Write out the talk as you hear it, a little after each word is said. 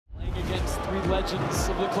legends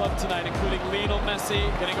of the club tonight, including Lionel Messi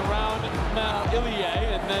getting around Ilie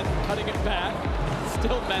and then cutting it back.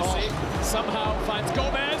 Still Messi. Somehow finds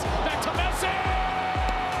Gomez. Back to Messi!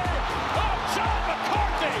 Oh, John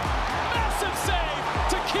McCarthy! Massive save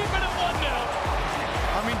to keep it at 1-0.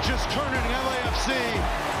 I mean, just turning LAFC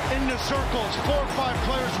into circles. 4 or 5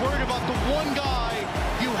 players worried about the one guy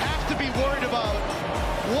you have to be worried about.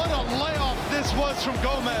 What a layoff this was from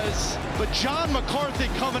Gomez. But John McCarthy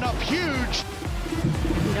coming up huge.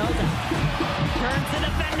 Noza turns the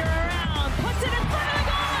defender around, puts it in front of the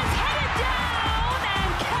goal, it's headed down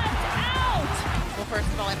and kept out. Well, first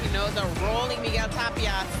of all, I think Noza rolling Miguel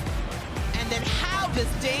Tapias. And then how does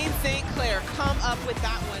Dane St. Clair come up with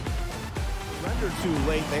that one? Surrendered too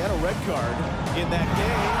late. They had a red card in that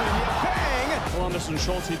game, and yet bang! Columbus and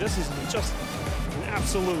Schulte, this is just an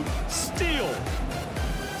absolute steal.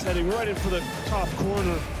 It's heading right in for the top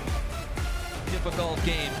corner. Difficult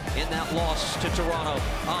game in that loss to Toronto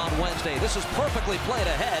on Wednesday. This is perfectly played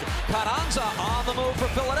ahead. Carranza on the move for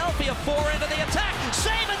Philadelphia. 4 into the attack.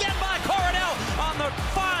 Save again by Coronel on the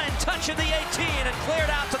fine touch of the 18 and cleared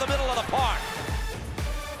out to the middle of the park.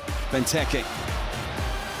 Benteke.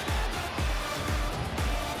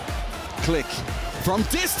 Click from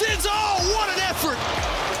distance. Oh, what an effort!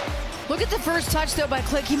 Look at the first touch, though, by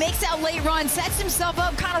Click. He makes that late run, sets himself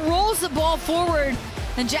up, kind of rolls the ball forward,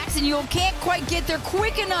 and Jackson Ewell can't quite get there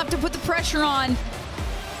quick enough to put the pressure on.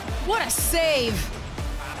 What a save.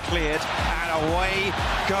 Cleared, and away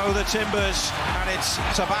go the Timbers, and it's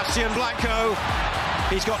Sebastian Blanco.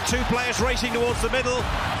 He's got 2 players racing towards the middle,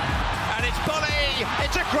 and it's Bully.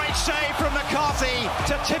 It's a great save from McCarthy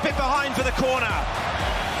to tip it behind for the corner.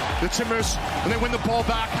 The Timbers, and they win the ball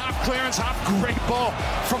back. Half clearance, half great ball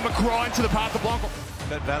from McGraw into the path of Blanco.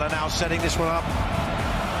 But Vela now setting this one up.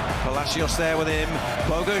 Palacios there with him.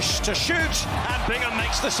 Bogusz to shoot, and Bingham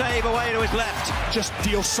makes the save away to his left. Just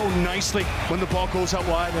deals so nicely when the ball goes out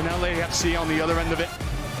wide, and LAFC on the other end of it.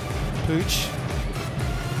 Pooch.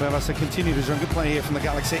 Vevas to continue his run. Good play here from the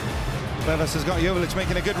Galaxy. Vevas has got Joveljic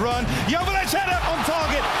making a good run. Joveljic header on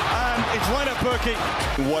target, and it's right at Berkey.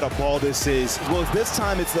 What a ball this is. Well, this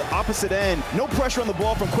time it's the opposite end. No pressure on the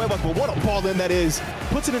ball from Cuevas, but what a ball in that is.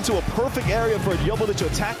 Puts it into a perfect area for Joveljic to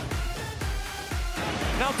attack.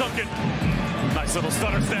 Now Duncan. Nice little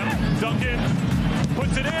stutter step. Duncan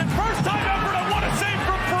puts it in. First time effort, and what a save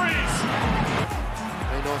from Freeze.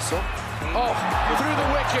 Reynoso. Oh, through the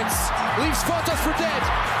wickets. Leaves Fontas for dead.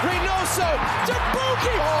 Reynoso to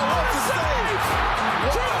Buki. Oh, what a save!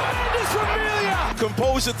 Tremendous from Melia.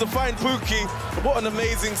 Composure to find Buki. What an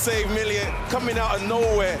amazing save, Melia. Coming out of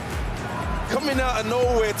nowhere. Coming out of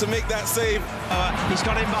nowhere to make that save. He's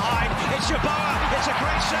got in behind. It's Jabara. It's a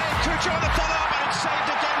great save. Cucho on the follow-up, and it's saved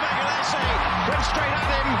again by Gillespie. Went straight at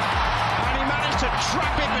him, and he managed to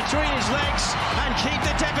trap it between his legs and keep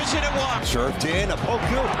the deficit at 1. Served in, a poke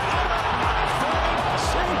good.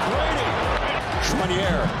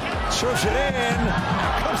 Schmanier serves it in.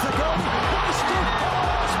 Here comes the goal.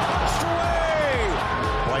 Passed away.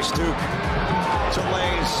 Weistup to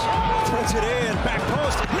Lays. Throws it in. Back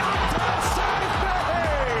post. Save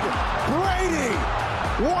made. Brady.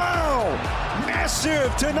 Wow.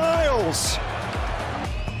 Massive denials.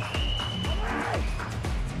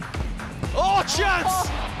 Oh, chance!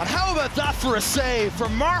 And how about that for a save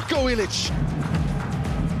from Marco Ilic?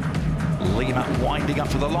 Lima winding up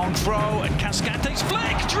for the long throw, and Cascante's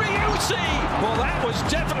flick, Driussi! Well, that was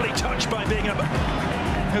definitely touched by Bingham,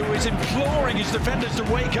 who is imploring his defenders to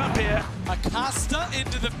wake up here. Acosta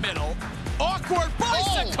into the middle. Awkward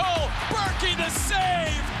bicycle! Berkey to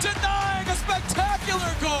save! Denying a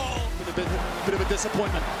spectacular goal! Bit of a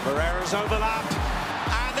disappointment. Herrera's overlap.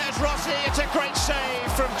 And there's Rossi. It's a great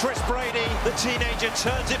save from Chris Brady. The teenager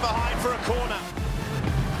turns it behind for a corner.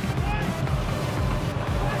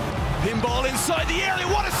 Pinball inside the area.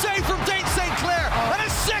 What a save from Dane St. Clair. And a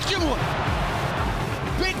second one.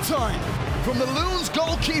 Big time from the Loons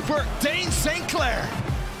goalkeeper, Dane St. Clair.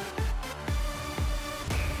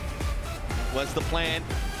 Was the plan.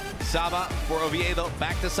 Saba for Oviedo.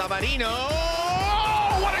 Back to Savarino.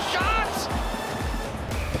 Oh, what a shot!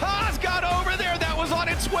 Paz got over there. That was on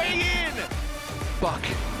its way in. Buck.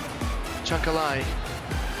 Chakalai.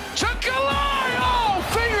 Chakalai! Oh,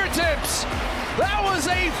 fingertips! That was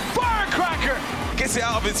a firecracker! Gets it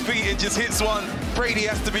out of his feet and just hits one. Brady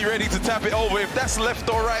has to be ready to tap it over. If that's left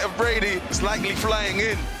or right of Brady, it's likely flying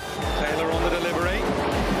in. Taylor on the delivery.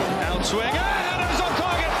 Outswing. And Adams on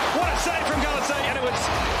target. What a save from Galaxy. And it was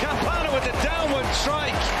Campana with the downward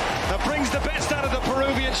strike that brings the best out of the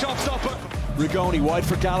Peruvian shot stopper. Rigoni wide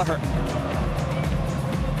for Gallagher.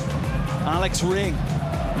 Alex Ring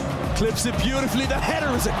Clips it beautifully. The header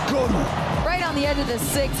is a good one. Right on the edge of the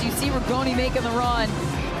 6, you see Rigoni making the run.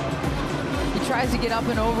 He tries to get up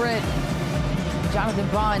and over it. Jonathan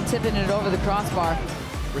Bond tipping it over the crossbar.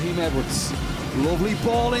 Raheem Edwards. Lovely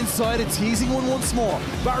ball inside, a teasing one once more.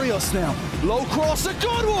 Barrios now. Low cross, a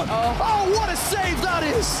good one! Oh, what a save that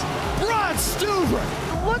is! Brad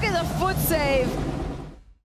Stuver! Look at the foot save.